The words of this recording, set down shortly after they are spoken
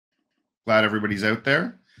glad everybody's out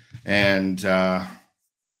there. And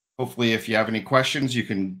hopefully, if you have any questions, you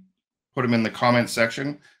can put them in the comment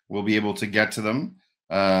section. We'll be able to get to them.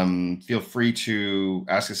 Feel free to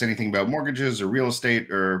ask us anything about mortgages or real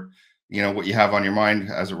estate, or what you have on your mind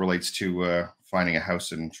as it relates to finding a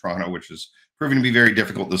house in Toronto, which is proving to be very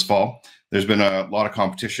difficult this fall. There's been a lot of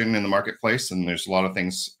competition in the marketplace, and there's a lot of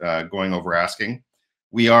things going over asking.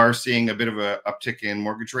 We are seeing a bit of an uptick in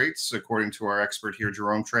mortgage rates, according to our expert here,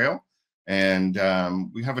 Jerome Trail. And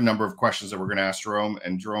we have a number of questions that we're going to ask Jerome,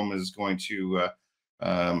 and Jerome is going to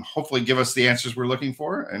hopefully give us the answers we're looking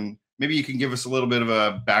for. And maybe you can give us a little bit of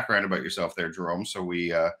a background about yourself there, Jerome, so we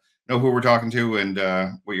know who we're talking to and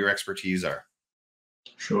what your expertise are.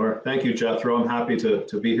 Sure. Thank you, Jethro. I'm happy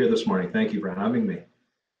to be here this morning. Thank you for having me.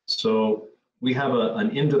 So we have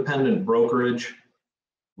an independent brokerage.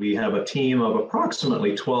 We have a team of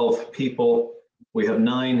approximately 12 people. We have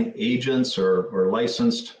 9 agents or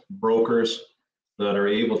licensed brokers that are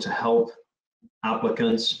able to help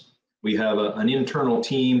applicants. We have an internal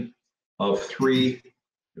team of 3,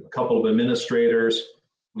 a couple of administrators.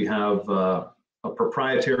 We have a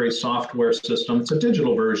proprietary software system. It's a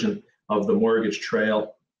digital version of the mortgage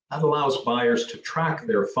trail that allows buyers to track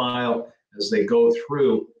their file as they go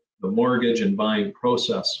through the mortgage and buying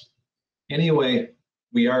process. Anyway,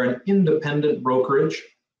 we are an independent brokerage.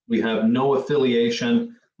 We have no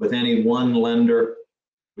affiliation with any one lender.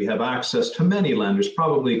 We have access to many lenders,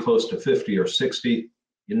 probably close to 50 or 60.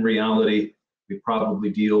 In reality, we probably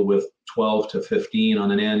deal with 12 to 15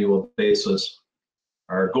 on an annual basis.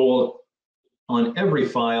 Our goal on every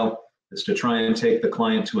file is to try and take the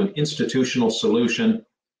client to an institutional solution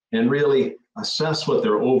and really assess what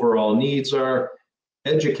their overall needs are,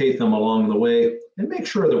 educate them along the way, and make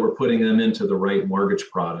sure that we're putting them into the right mortgage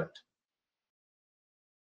product.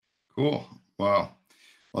 Cool. Wow.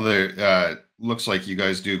 Well, there looks like you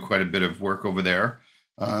guys do quite a bit of work over there.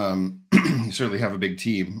 You certainly have a big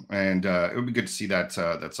team, and it would be good to see that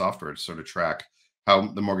software to sort of track how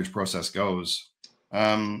the mortgage process goes.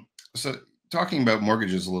 So talking about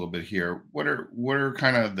mortgages a little bit here, what are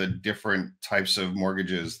kind of the different types of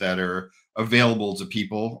mortgages that are available to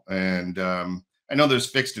people? And I know there's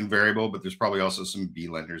fixed and variable, but there's probably also some B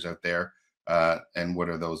lenders out there. And what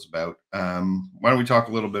are those about? Why don't we talk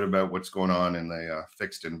a little bit about what's going on in the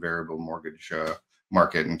fixed and variable mortgage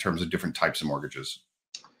market in terms of different types of mortgages?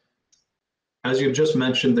 As you've just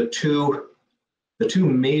mentioned, the two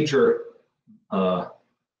major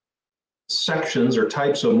sections or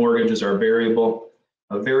types of mortgages are variable.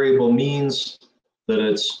 A variable means that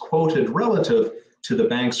it's quoted relative to the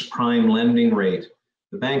bank's prime lending rate.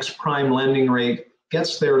 The bank's prime lending rate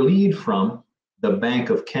gets their lead from the Bank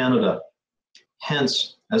of Canada.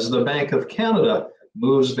 Hence, as the Bank of Canada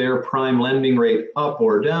moves their prime lending rate up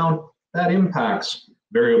or down, that impacts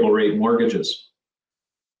variable rate mortgages.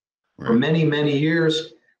 Right. For many, many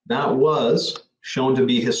years, that was shown to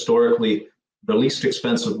be historically the least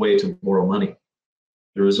expensive way to borrow money.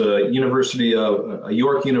 There was a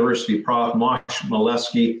York University prof, Mosh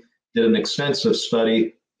Molesky, did an extensive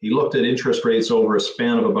study. He looked at interest rates over a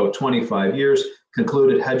span of about 25 years,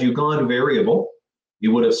 concluded had you gone variable,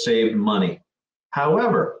 you would have saved money.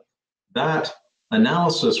 However, that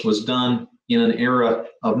analysis was done in an era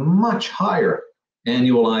of much higher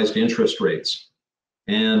annualized interest rates.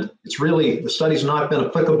 And the study's not been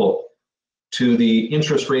applicable to the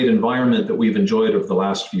interest rate environment that we've enjoyed over the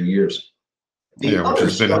last few years. Which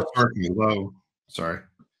has been historically low.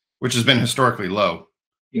 Which has been historically low.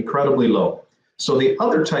 Incredibly low. So the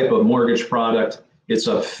other type of mortgage product, it's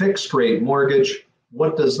a fixed rate mortgage.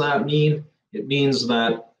 What does that mean? It means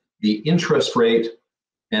that the interest rate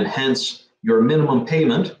and hence your minimum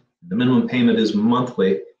payment, the minimum payment is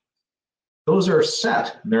monthly, those are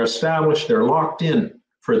set, they're established, they're locked in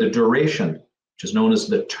for the duration, which is known as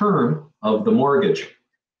the term of the mortgage.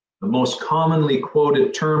 The most commonly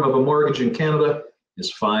quoted term of a mortgage in Canada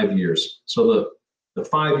is 5 years. So the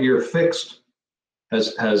 5-year fixed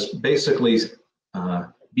has basically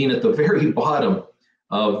been at the very bottom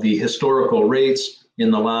of the historical rates in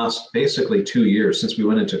the last basically 2 years since we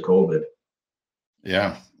went into COVID.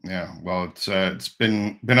 Yeah. Well, it's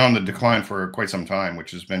been on the decline for quite some time,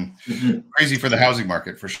 which has been crazy for the housing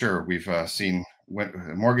market for sure. We've seen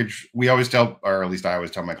mortgage. We always tell, or at least I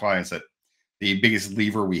always tell my clients, that the biggest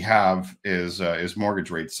lever we have is mortgage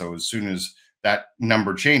rates. So as soon as that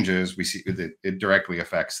number changes, we see that it directly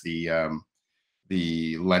affects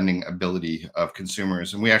the lending ability of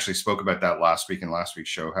consumers. And we actually spoke about that last week in last week's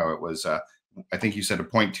show, how it was, I think you said a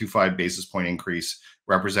 0.25 basis point increase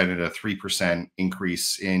represented a 3%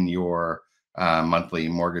 increase in your monthly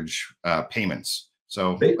mortgage payments.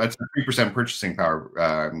 So that's a 3% purchasing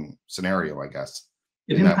power scenario, I guess.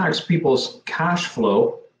 It impacts people's cash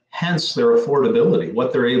flow, hence their affordability,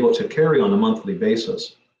 what they're able to carry on a monthly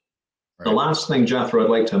basis. Right. The last thing, Jethro, I'd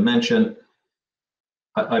like to mention,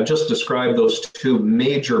 I've just described those two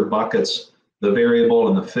major buckets, the variable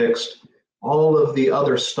and the fixed. All of the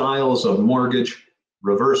other styles of mortgage,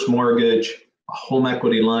 reverse mortgage, a home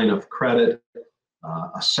equity line of credit,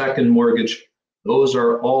 a second mortgage, those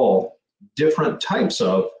are all different types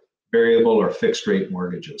of variable or fixed rate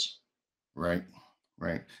mortgages. Right.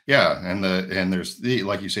 Right. Yeah. And there's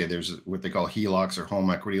like you say, there's what they call HELOCs or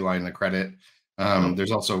home equity line of credit.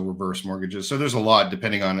 There's also reverse mortgages. So there's a lot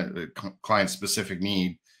depending on a client's specific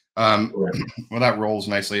need. Well, that rolls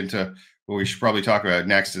nicely into what we should probably talk about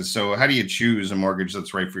next is, so how do you choose a mortgage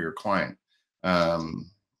that's right for your client? I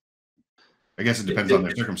guess it depends on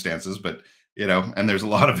their circumstances, but, and there's a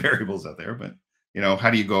lot of variables out there, but,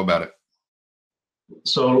 how do you go about it?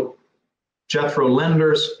 So Jethro,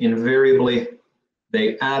 lenders invariably,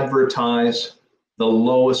 they advertise the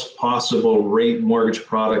lowest possible rate mortgage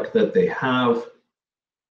product that they have,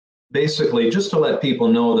 basically just to let people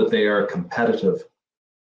know that they are competitive.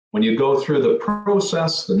 When you go through the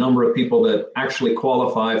process, the number of people that actually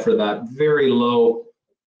qualify for that very low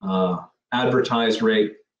advertised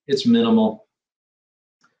rate, it's minimal.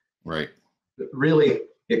 Right. Really,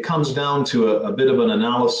 it comes down to a bit of an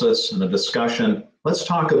analysis and a discussion. Let's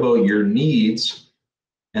talk about your needs,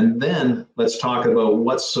 and then let's talk about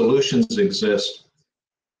what solutions exist.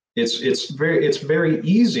 It's very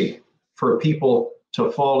easy for people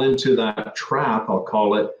to fall into that trap, I'll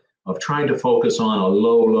call it, of trying to focus on a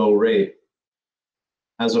low rate,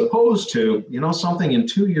 as opposed to, something in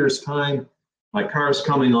 2 years' time, my car's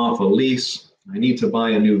coming off a lease, I need to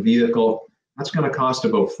buy a new vehicle, that's going to cost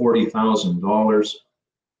about $40,000.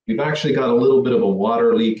 We've actually got a little bit of a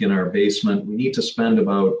water leak in our basement. We need to spend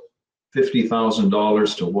about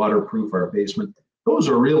 $50,000 to waterproof our basement. Those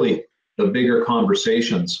are really the bigger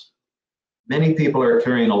conversations. Many people are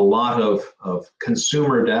carrying a lot of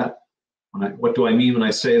consumer debt. What do I mean when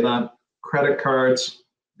I say that? Credit cards,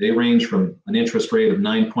 they range from an interest rate of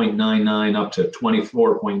 9.99 up to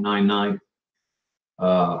 24.99.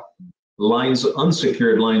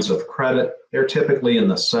 Unsecured lines of credit, they're typically in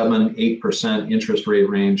the 7-8% interest rate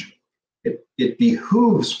range. It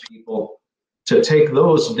behooves people to take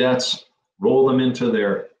those debts, roll them into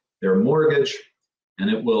their mortgage, and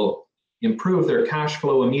it will improve their cash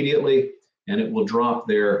flow immediately, and it will drop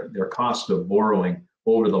their cost of borrowing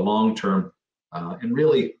over the long term. And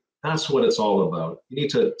really, that's what it's all about. You need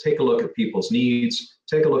to take a look at people's needs,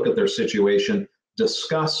 take a look at their situation,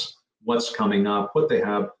 discuss what's coming up, what they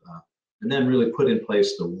have, and then really put in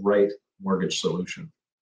place the right mortgage solution.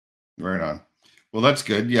 Right on. Well, that's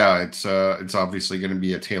good. Yeah, it's obviously going to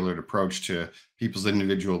be a tailored approach to people's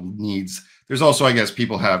individual needs. There's also, I guess,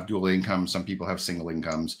 people have dual incomes. Some people have single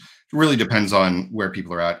incomes. It really depends on where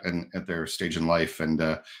people are at and at their stage in life and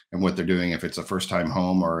what they're doing. If it's a first-time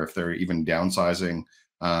home or if they're even downsizing.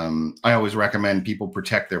 I always recommend people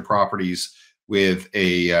protect their properties with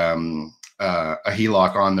a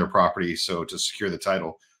HELOC on their property, so to secure the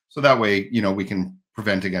title. So that way, we can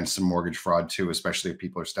prevent against some mortgage fraud too, especially if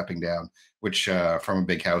people are stepping down, which from a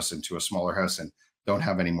big house into a smaller house and don't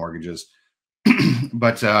have any mortgages.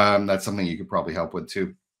 But that's something you could probably help with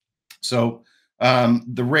too. So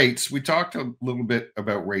the rates, we talked a little bit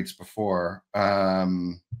about rates before.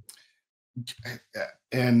 And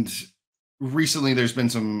recently there's been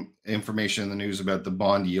some information in the news about the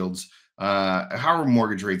bond yields. How are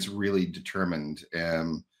mortgage rates really determined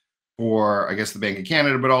for, I guess, the Bank of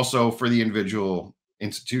Canada, but also for the individual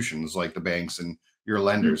institutions like the banks and your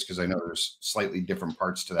lenders? Because I know there's slightly different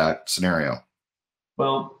parts to that scenario.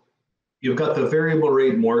 Well, you've got the variable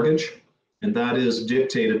rate mortgage, and that is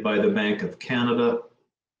dictated by the Bank of Canada.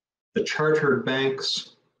 The chartered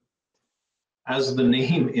banks, as the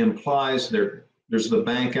name implies, there's the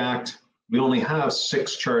Bank Act. We only have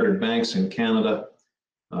 6 chartered banks in Canada,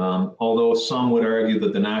 although some would argue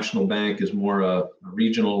that the National Bank is more a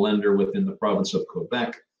regional lender within the province of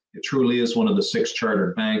Quebec. It truly is one of the 6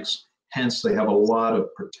 chartered banks, hence they have a lot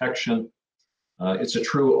of protection. It's a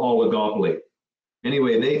true oligopoly.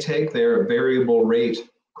 Anyway, they take their variable rate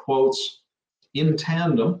quotes in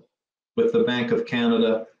tandem with the Bank of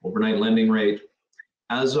Canada overnight lending rate,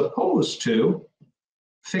 as opposed to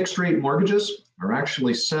fixed rate mortgages are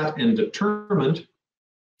actually set and determined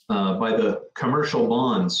by the commercial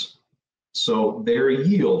bonds. So their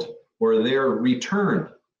yield or their return,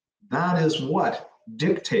 that is what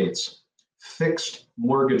dictates fixed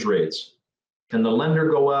mortgage rates. Can the lender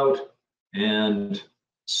go out and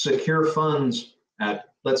secure funds at,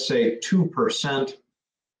 let's say, 2%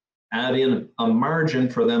 add in a margin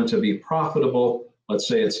for them to be profitable. Let's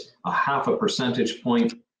say it's a 0.5 percentage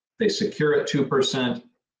point. They secure at 2%.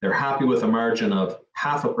 They're happy with a margin of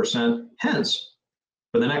 0.5%. Hence,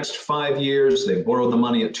 for the next 5 years, they borrowed the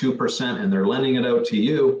money at 2% and they're lending it out to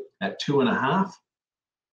you at 2.5%.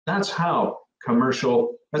 That's how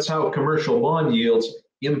commercial bond yields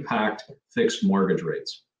impact fixed mortgage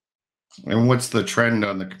rates. And what's the trend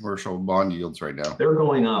on the commercial bond yields right now? They're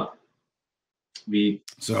going up.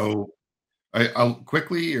 So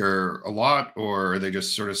quickly or a lot, or are they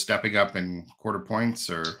just sort of stepping up in quarter points,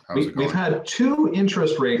 or how's it going? We've had 2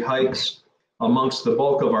 interest rate hikes amongst the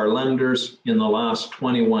bulk of our lenders in the last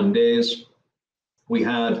 21 days. We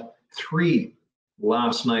had 3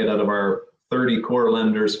 last night out of our 30 core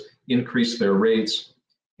lenders increase their rates.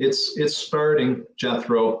 It's starting,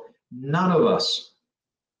 Jethro. None of us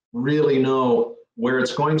really know where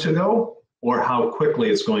it's going to go or how quickly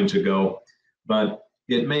it's going to go, but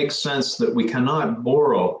it makes sense that we cannot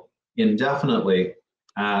borrow indefinitely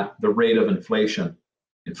at the rate of inflation.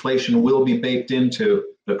 Inflation will be baked into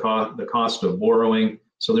the cost of borrowing,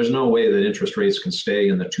 so there's no way that interest rates can stay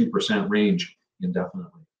in the 2% range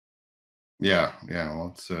indefinitely. Yeah.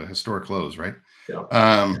 Well, it's a historic lows, right?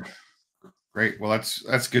 Yeah. Great. Well,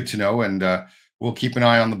 that's good to know, and we'll keep an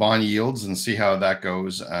eye on the bond yields and see how that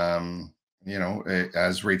goes. As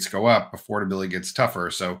rates go up, affordability gets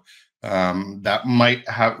tougher, so that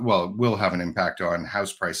will have an impact on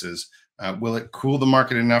house prices. Will it cool the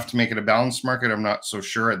market enough to make it a balanced market? I'm not so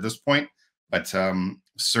sure at this point, but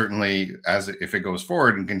certainly if it goes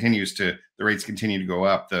forward and the rates continue to go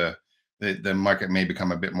up, the market may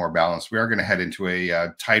become a bit more balanced. We are going to head into a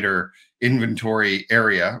tighter inventory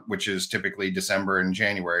area, which is typically December and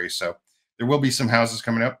January. So there will be some houses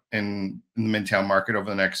coming up in the Midtown market over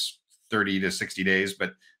the next 30 to 60 days,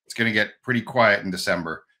 but it's going to get pretty quiet in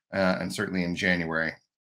December and certainly in January.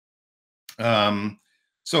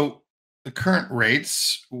 So the current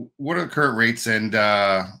rates, what are the current rates, and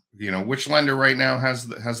which lender right now has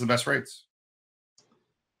the best rates?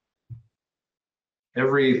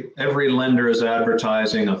 Every lender is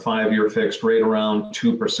advertising a 5-year fixed rate around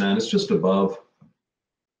 2%. It's just above.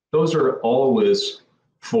 Those are always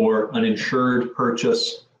for an insured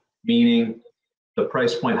purchase, meaning the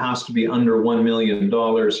price point has to be under $1 million.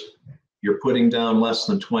 You're putting down less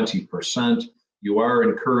than 20%. You are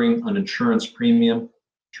incurring an insurance premium.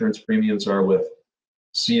 Insurance premiums are with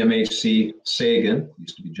CMHC, Sagan,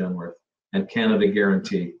 used to be Genworth, and Canada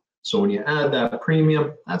Guarantee. So when you add that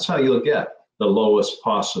premium, that's how you'll get the lowest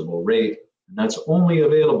possible rate, and that's only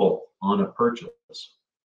available on a purchase.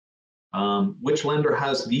 Which lender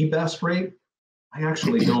has the best rate? I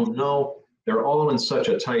actually don't know. They're all in such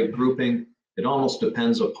a tight grouping. It almost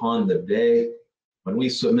depends upon the day. When we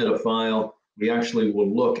submit a file, we actually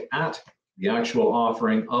will look at the actual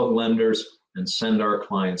offering of lenders and send our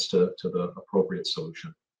clients to the appropriate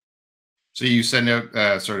solution. So you send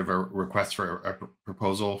out sort of a request for a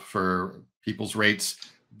proposal for people's rates,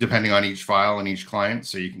 depending on each file and each client,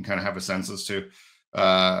 so you can kind of have a sense as to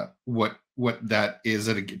what that is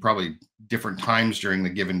at probably different times during the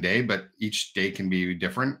given day, but each day can be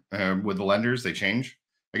different. With the lenders, they change.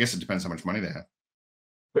 I guess it depends how much money they have.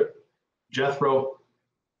 But Jethro,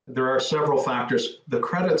 there are several factors. The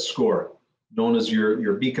credit score, known as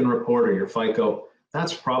your Beacon report or your FICO,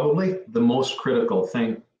 that's probably the most critical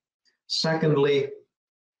thing. Secondly,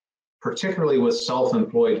 particularly with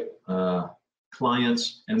self-employed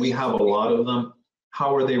clients, and we have a lot of them,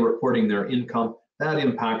 how are they reporting their income? That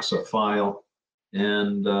impacts a file.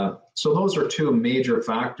 And so those are 2 major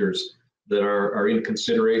factors that are in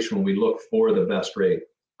consideration when we look for the best rate.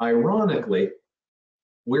 Ironically,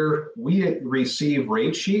 we receive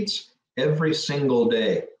rate sheets every single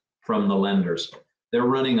day from the lenders. They're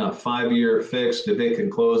running a 5-year fixed if it can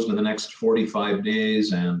close in the next 45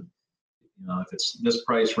 days, and if it's this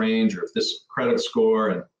price range or if this credit score,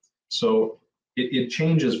 and so it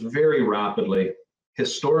changes very rapidly.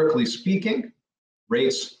 Historically speaking,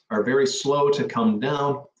 rates are very slow to come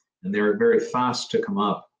down and they're very fast to come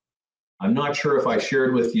up. I'm not sure if I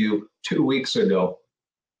shared with you 2 weeks ago,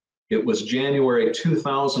 it was January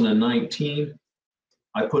 2019.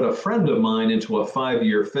 I put a friend of mine into a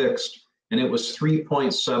 5-year fixed and it was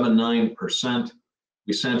 3.79%.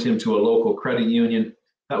 We sent him to a local credit union.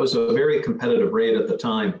 That was a very competitive rate at the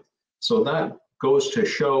time. So that goes to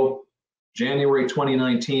show January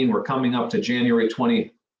 2019, we're coming up to January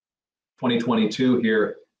 2022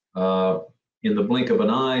 here in the blink of an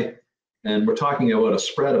eye, and we're talking about a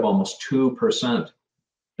spread of almost 2%.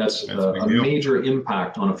 That's a major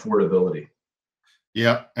impact on affordability.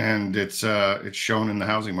 Yeah, and it's shown in the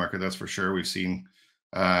housing market, that's for sure. We've seen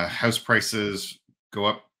house prices go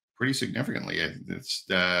up pretty significantly. It's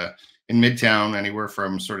in Midtown anywhere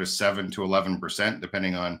from sort of 7 to 11%,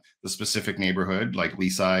 depending on the specific neighborhood, like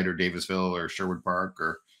Leaside or Davisville or Sherwood Park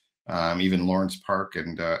or even Lawrence Park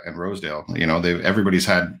and Rosedale. You know, everybody's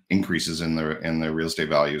had increases in the real estate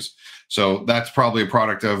values. So that's probably a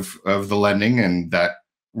product of the lending, and that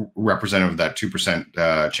representative of that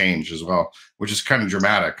 2% change as well, which is kind of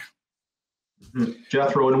dramatic.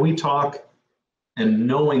 Jethro, when we talk, and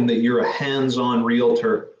knowing that you're a hands-on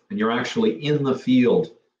realtor and you're actually in the field,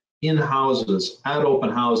 in houses, at open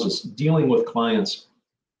houses, dealing with clients,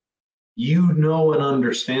 you know and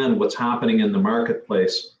understand what's happening in the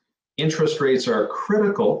marketplace. Interest rates are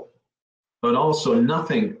critical, but also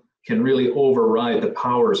nothing can really override the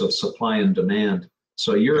powers of supply and demand.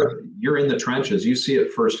 So you're in the trenches. You see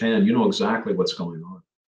it firsthand. You know exactly what's going on.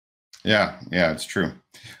 Yeah, it's true.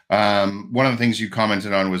 One of the things you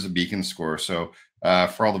commented on was the Beacon score. So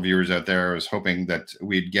for all the viewers out there, I was hoping that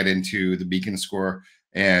we'd get into the Beacon score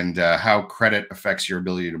and how credit affects your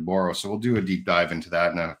ability to borrow. So we'll do a deep dive into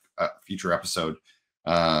that in a future episode.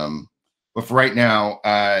 But for right now,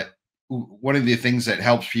 one of the things that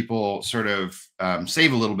helps people sort of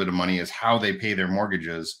save a little bit of money is how they pay their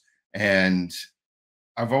mortgages. And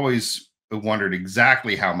I've always wondered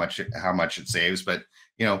exactly how much it saves, but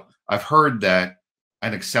you know, I've heard that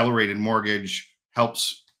an accelerated mortgage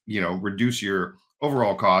helps, you know, reduce your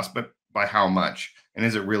overall cost, but by how much? And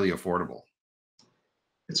is it really affordable?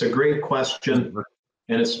 It's a great question,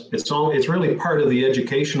 and it's really part of the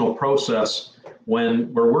educational process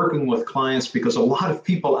when we're working with clients, because a lot of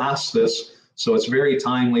people ask this, so it's very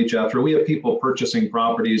timely, Jethro. We have people purchasing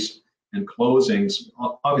properties and closings,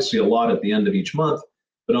 obviously a lot at the end of each month,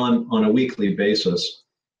 but on a weekly basis.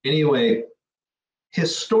 Anyway,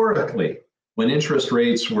 historically, when interest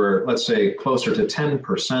rates were, let's say, closer to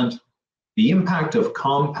 10%, the impact of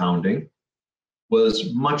compounding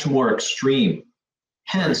was much more extreme.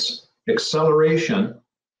 Hence, acceleration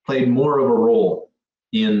played more of a role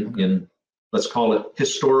in let's call it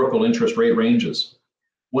historical interest rate ranges.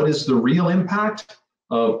 What is the real impact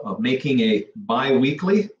of making a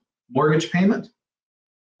bi-weekly mortgage payment?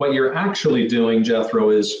 What you're actually doing, Jethro,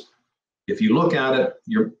 is if you look at it,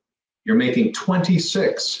 you're making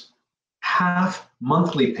 26 half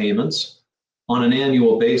monthly payments on an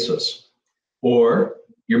annual basis, or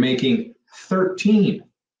you're making 13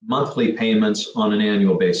 monthly payments on an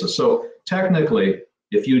annual basis. So technically,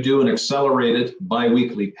 if you do an accelerated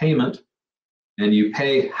bi-weekly payment and you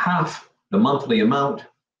pay half the monthly amount,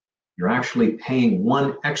 you're actually paying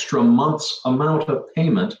one extra month's amount of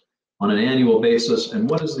payment on an annual basis. And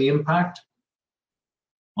what is the impact?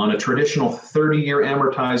 On a traditional 30-year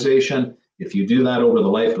amortization, if you do that over the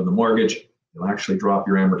life of the mortgage, you'll actually drop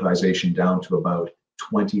your amortization down to about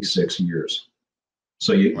 26 years.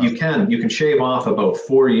 So you can shave off about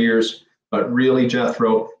 4 years, but really,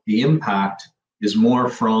 Jethro, the impact is more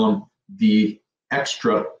from the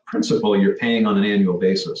extra principal you're paying on an annual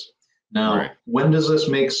basis. Now, when does this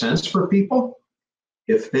make sense for people?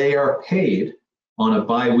 If they are paid on a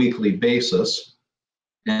bi-weekly basis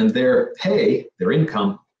and their pay, their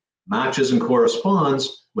income, matches and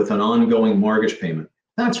corresponds with an ongoing mortgage payment.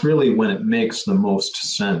 That's really when it makes the most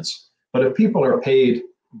sense. But if people are paid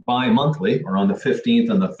bi-monthly, or on the 15th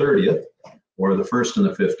and the 30th, or the 1st and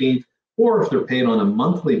the 15th, or if they're paid on a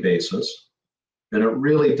monthly basis, then it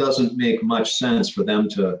really doesn't make much sense for them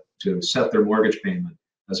to set their mortgage payment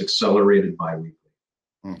as accelerated bi-weekly.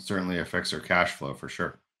 It certainly affects their cash flow for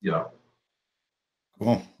sure. Yeah.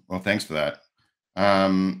 Cool. Well, thanks for that.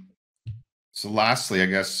 So lastly, I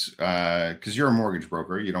guess, because you're a mortgage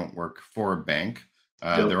broker, you don't work for a bank.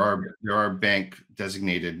 Yep. There are bank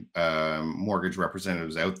designated mortgage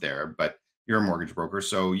representatives out there, but you're a mortgage broker.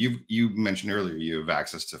 So you mentioned earlier you have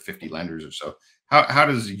access to 50 lenders or so. How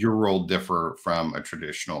does your role differ from a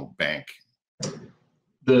traditional bank?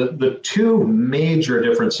 The two major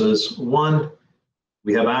differences: one,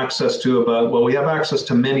 we have access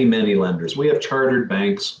to many lenders. We have chartered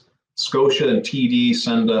banks. Scotia and TD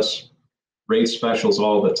send us rate specials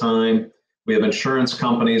all the time. We have insurance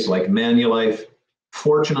companies like Manulife.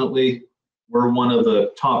 Fortunately, we're one of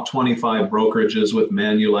the top 25 brokerages with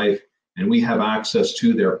Manulife, and we have access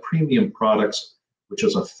to their premium products, which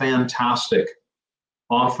is a fantastic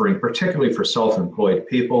offering, particularly for self-employed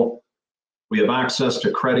people. We have access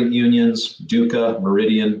to credit unions, Duca,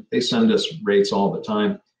 Meridian. They send us rates all the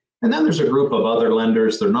time. And then there's a group of other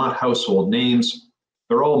lenders. They're not household names.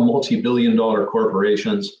 They're all multi-billion-dollar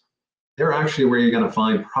corporations. They're actually where you're going to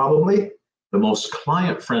find probably the most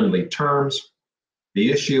client-friendly terms. The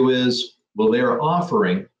issue is, will their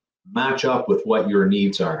offering match up with what your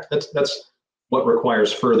needs are? That's what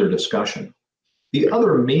requires further discussion. The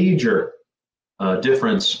other major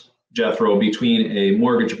difference, Jethro, between a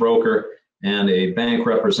mortgage broker and a bank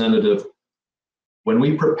representative, when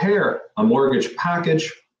we prepare a mortgage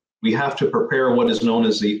package, we have to prepare what is known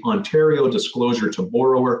as the Ontario Disclosure to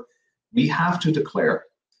Borrower. We have to declare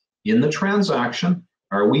in the transaction,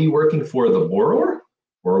 are we working for the borrower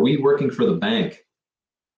or are we working for the bank?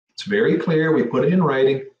 It's very clear, we put it in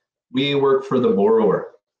writing, we work for the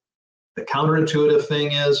borrower. The counterintuitive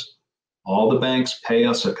thing is all the banks pay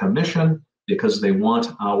us a commission because they want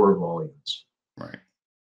our volumes. Right.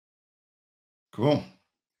 Cool.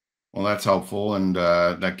 Well, that's helpful, and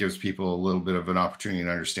that gives people a little bit of an opportunity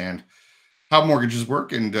to understand how mortgages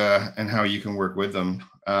work and how you can work with them.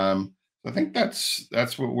 I think that's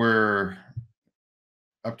what we're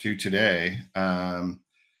up to today.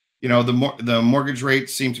 The mortgage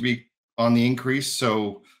rates seem to be on the increase,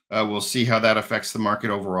 so we'll see how that affects the market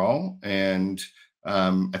overall. And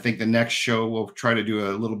I think the next show we'll try to do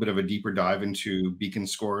a little bit of a deeper dive into beacon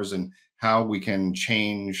scores and how we can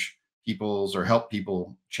change people's or help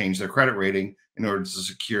people change their credit rating in order to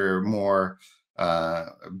secure more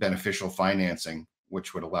beneficial financing,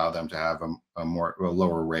 which would allow them to have a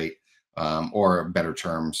lower rate or better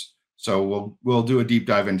terms. So we'll do a deep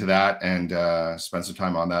dive into that and spend some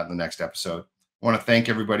time on that in the next episode. I want to thank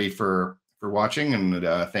everybody for watching, and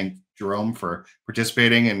thank Jerome for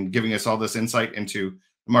participating and giving us all this insight into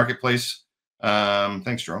the marketplace.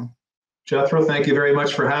 Thanks, Jerome. Jethro, thank you very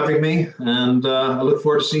much for having me, and I look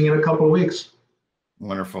forward to seeing you in a couple of weeks.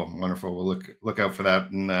 Wonderful. We'll look out for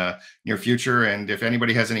that in the near future. And if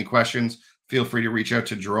anybody has any questions, feel free to reach out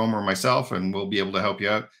to Jerome or myself, and we'll be able to help you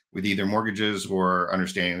out with either mortgages or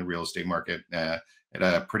understanding the real estate market at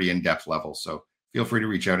a pretty in-depth level. So feel free to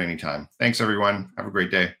reach out anytime. Thanks, everyone. Have a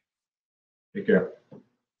great day. Take care.